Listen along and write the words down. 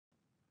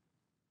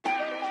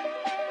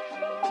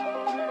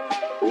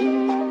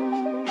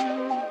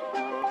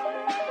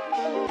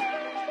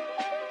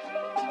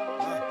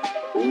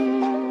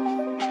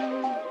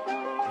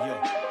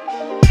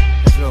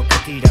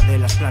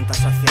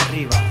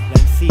arriba, la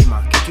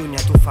encima que te une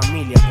a tu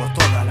familia por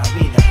toda la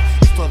vida.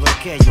 Es todo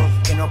aquello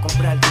que no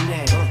compra el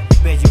dinero.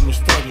 Bello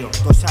misterio,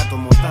 dos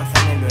átomos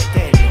danzan en lo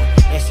etéreo.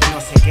 Ese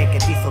no sé qué que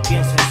te hizo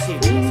bien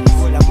sensible.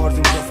 Fue el amor de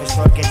un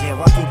profesor que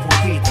llegó a tu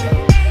pupitre.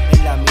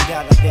 En la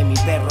mirada de mi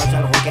perro hay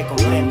algo que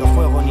comprendo.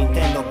 Juego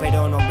Nintendo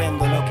pero no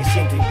vendo lo que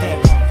siento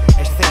interno.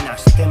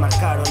 Escenas te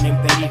marcaron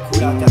en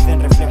película, te hacen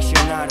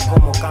reflexionar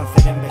como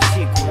cáncer en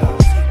vesícula.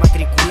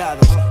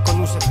 Matriculados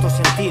con un sexto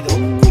sentido,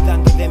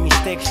 cuidando de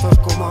mis textos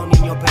como a un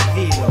niño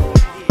perdido.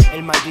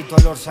 El maldito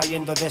olor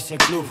saliendo de ese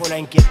club o la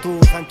inquietud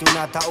ante un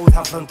ataúd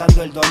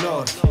afrontando el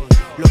dolor.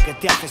 Lo que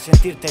te hace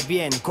sentirte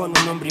bien con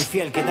un hombre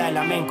infiel que da el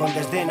amén con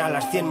desdén a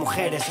las 100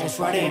 mujeres en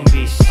su harén.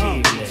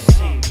 Invisible,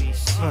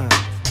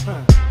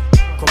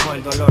 como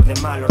el dolor de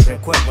malos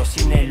recuerdos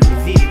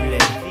ineludible.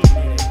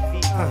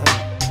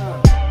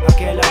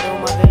 Aquel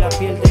aroma de la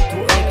piel de tu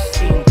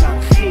ex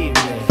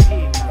intangible.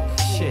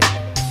 Shit.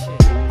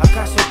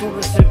 ¿Acaso tú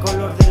ves el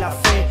color de la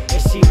fe?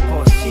 Es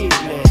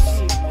imposible.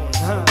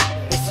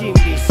 Es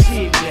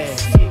invisible.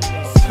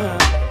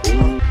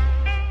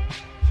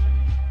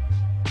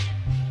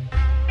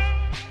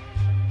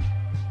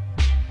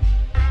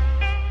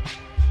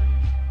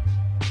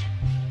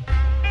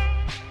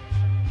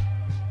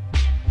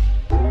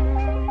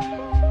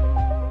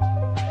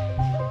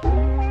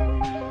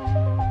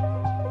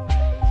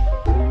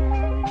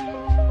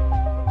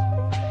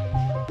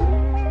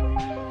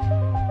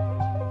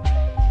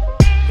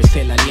 Es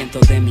el aliento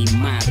de mi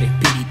madre,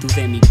 espíritu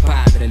de mi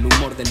padre, el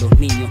humor de los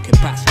niños que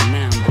pasan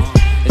hambre.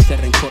 Ese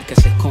rencor que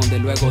se esconde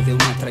luego de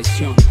una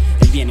traición,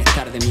 el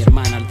bienestar de mi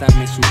hermana al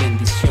darme su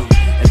bendición.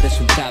 El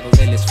resultado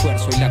del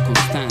esfuerzo y la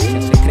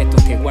constancia,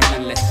 secretos que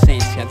guardan la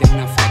esencia de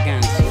una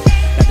fragancia.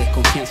 La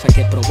desconfianza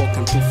que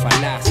provocan tus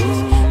falacias,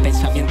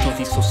 pensamientos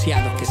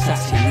disociados que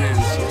sacian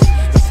ansias.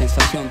 La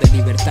sensación de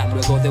libertad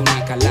luego de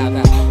una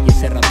calada y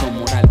ese ratón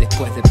moral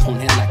después de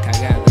poner la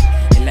cagada.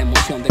 Es la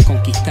emoción de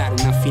conquistar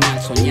una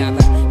final soñada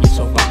y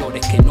esos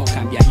valores que no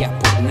cambiarías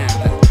por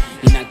nada.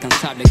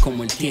 Inalcanzable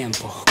como el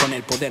tiempo, con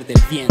el poder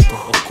del viento.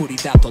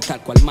 Oscuridad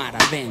total cual mar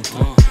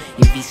adentro.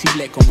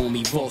 Invisible como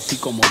mi voz y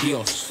como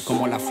Dios,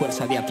 como la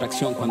fuerza de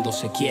atracción cuando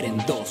se quieren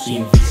dos.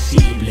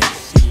 Invisible,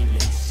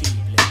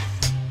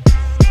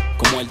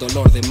 como el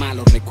dolor de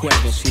malos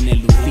recuerdos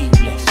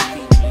ineludibles.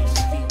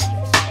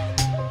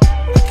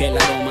 Aquel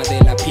aroma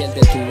de la piel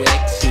de tu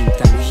ex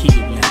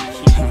intangible.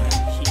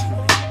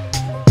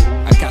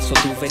 ¿Acaso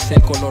tú ves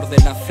el color de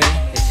la fe?